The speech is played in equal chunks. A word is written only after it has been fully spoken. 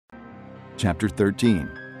Chapter 13.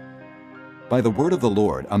 By the word of the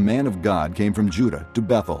Lord, a man of God came from Judah to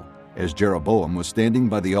Bethel, as Jeroboam was standing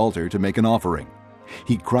by the altar to make an offering.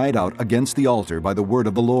 He cried out against the altar by the word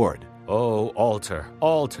of the Lord. O altar,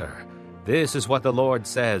 altar, this is what the Lord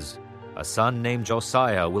says. A son named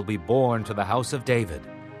Josiah will be born to the house of David.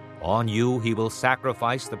 On you he will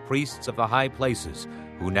sacrifice the priests of the high places,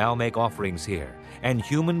 who now make offerings here, and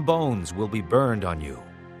human bones will be burned on you.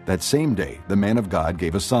 That same day the man of God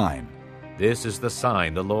gave a sign. This is the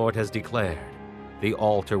sign the Lord has declared. The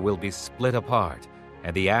altar will be split apart,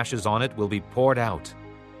 and the ashes on it will be poured out.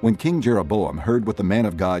 When King Jeroboam heard what the man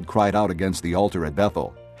of God cried out against the altar at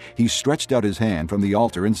Bethel, he stretched out his hand from the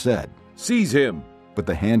altar and said, "Seize him!" But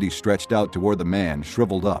the hand he stretched out toward the man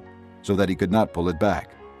shriveled up, so that he could not pull it back.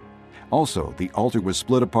 Also the altar was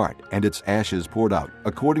split apart, and its ashes poured out,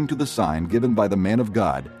 according to the sign given by the man of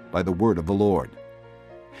God by the word of the Lord.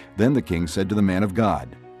 Then the king said to the man of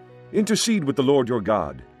God, "Intercede with the Lord your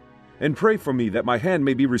God, and pray for me that my hand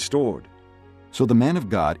may be restored." So the man of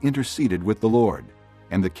God interceded with the Lord,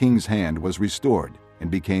 and the king's hand was restored, and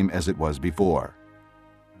became as it was before.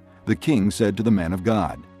 The king said to the man of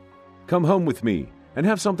God, "Come home with me, and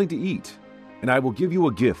have something to eat, and I will give you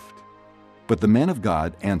a gift." But the man of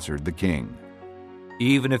God answered the king,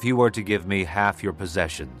 Even if you were to give me half your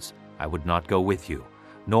possessions, I would not go with you,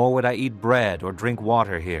 nor would I eat bread or drink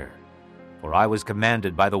water here. For I was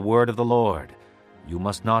commanded by the word of the Lord, you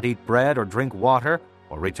must not eat bread or drink water,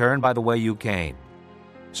 or return by the way you came.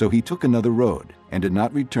 So he took another road, and did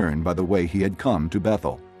not return by the way he had come to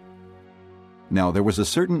Bethel. Now there was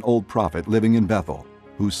a certain old prophet living in Bethel,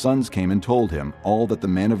 whose sons came and told him all that the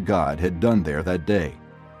man of God had done there that day.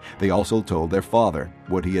 They also told their father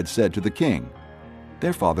what he had said to the king.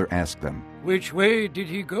 Their father asked them, "Which way did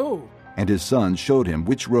he go?" And his sons showed him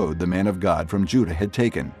which road the man of God from Judah had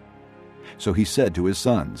taken. So he said to his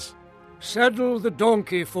sons, "Saddle the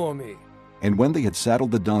donkey for me." And when they had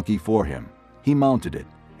saddled the donkey for him, he mounted it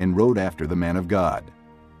and rode after the man of God.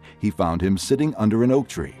 He found him sitting under an oak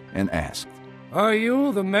tree and asked, "Are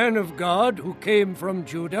you the man of God who came from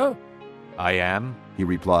Judah?" I am. He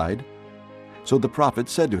replied. So the prophet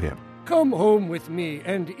said to him, "Come home with me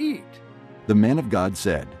and eat." The man of God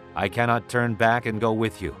said, I cannot turn back and go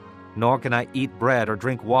with you, nor can I eat bread or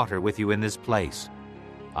drink water with you in this place.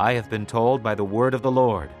 I have been told by the word of the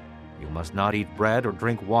Lord, you must not eat bread or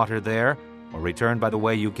drink water there, or return by the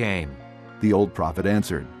way you came. The old prophet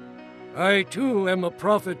answered, "I too am a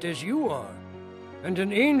prophet as you are. And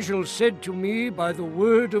an angel said to me by the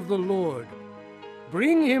word of the Lord,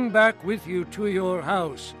 Bring him back with you to your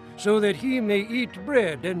house, so that he may eat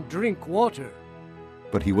bread and drink water."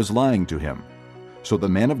 But he was lying to him. So the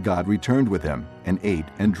man of God returned with him, and ate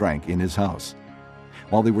and drank in his house.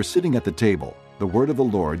 While they were sitting at the table, the word of the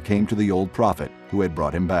Lord came to the old prophet who had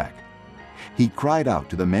brought him back. He cried out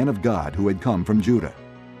to the man of God who had come from Judah,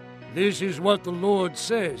 "This is what the Lord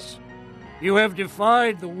says. You have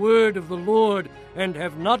defied the word of the Lord, and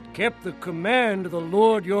have not kept the command the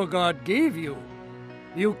Lord your God gave you.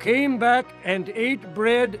 You came back and ate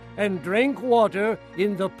bread and drank water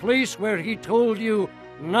in the place where he told you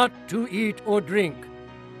not to eat or drink.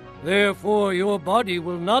 Therefore your body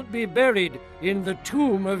will not be buried in the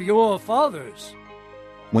tomb of your fathers."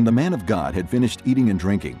 When the man of God had finished eating and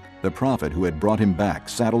drinking, the prophet who had brought him back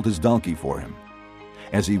saddled his donkey for him.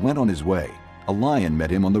 As he went on his way, a lion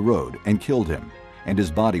met him on the road and killed him, and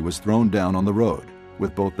his body was thrown down on the road,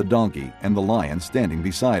 with both the donkey and the lion standing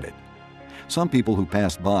beside it. Some people who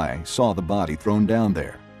passed by saw the body thrown down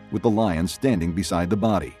there, with the lion standing beside the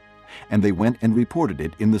body, and they went and reported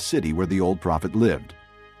it in the city where the old prophet lived.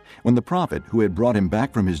 When the prophet who had brought him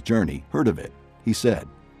back from his journey heard of it, he said,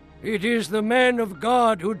 "It is the man of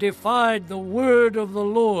God who defied the word of the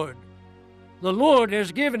Lord. The Lord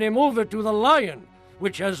has given him over to the lion,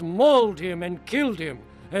 which has mauled him and killed him,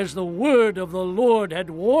 as the word of the Lord had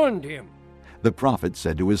warned him." The prophet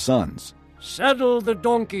said to his sons, "Saddle the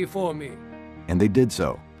donkey for me." and they did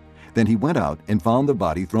so. Then he went out and found the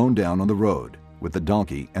body thrown down on the road, with the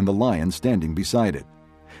donkey and the lion standing beside it.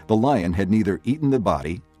 The lion had neither eaten the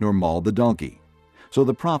body nor mauled the donkey. So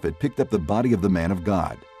the prophet picked up the body of the man of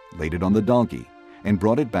God, laid it on the donkey, and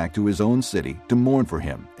brought it back to his own city to mourn for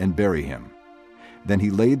him and bury him. Then he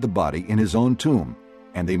laid the body in his own tomb,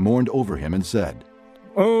 and they mourned over him and said,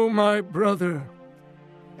 "Oh, my brother."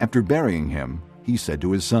 After burying him, he said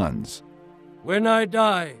to his sons, "When I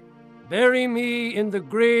die, bury me in the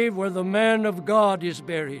grave where the man of God is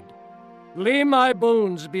buried. Lay my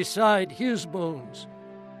bones beside his bones.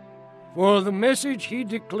 For the message he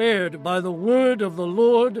declared by the word of the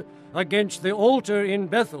Lord against the altar in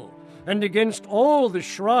Bethel, and against all the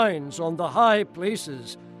shrines on the high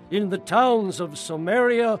places, in the towns of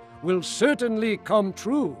Samaria will certainly come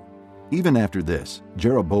true." Even after this,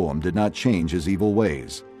 Jeroboam did not change his evil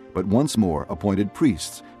ways, but once more appointed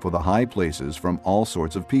priests for the high places from all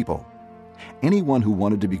sorts of people. Anyone who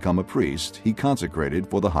wanted to become a priest, he consecrated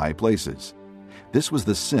for the high places. This was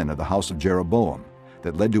the sin of the house of Jeroboam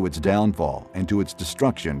that led to its downfall and to its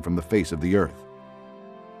destruction from the face of the earth.